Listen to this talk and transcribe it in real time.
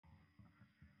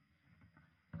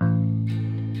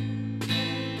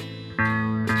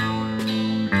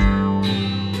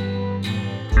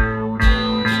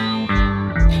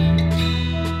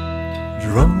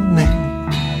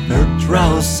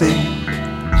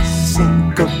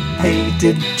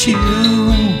syncopated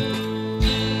tune,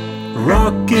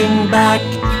 rocking back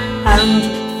and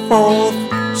forth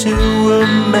to a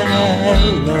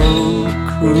mellow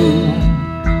croon.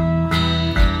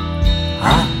 I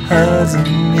heard a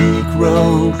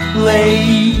Negro play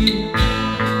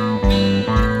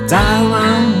down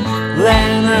on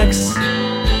Lenox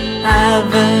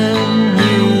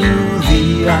Avenue the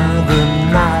other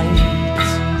night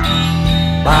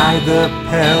by the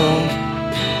paranoid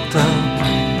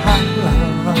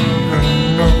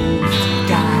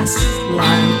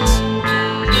gaslight.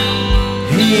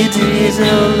 He did a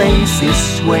lazy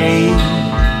sway,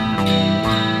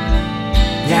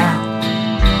 yeah,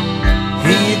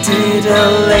 he did a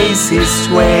lazy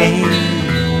sway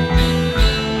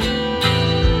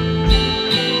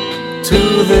to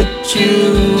the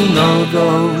tune of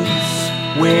those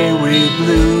weary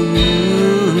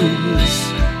blues,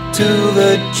 to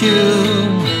the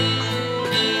tune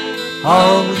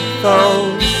of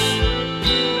those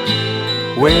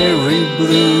weary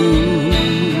blues.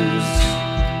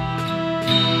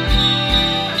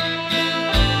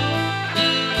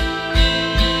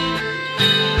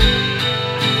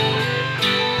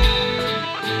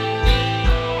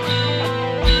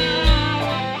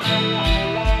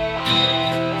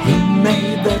 He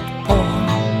made that poor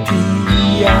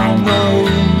piano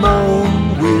moan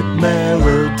with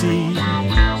melody.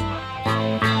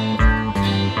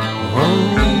 Oh,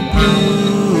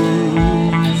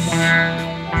 blues.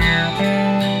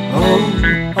 Oh,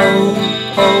 oh,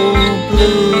 oh,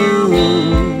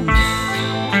 blues.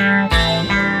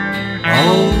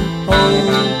 Oh, oh,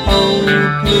 oh,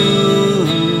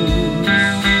 blues.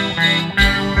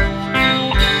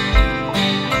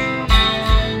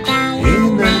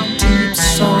 In a deep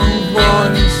song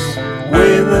voice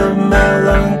with a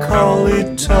melancholy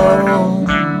tone,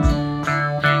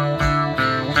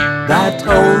 that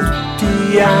old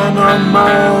piano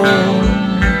moan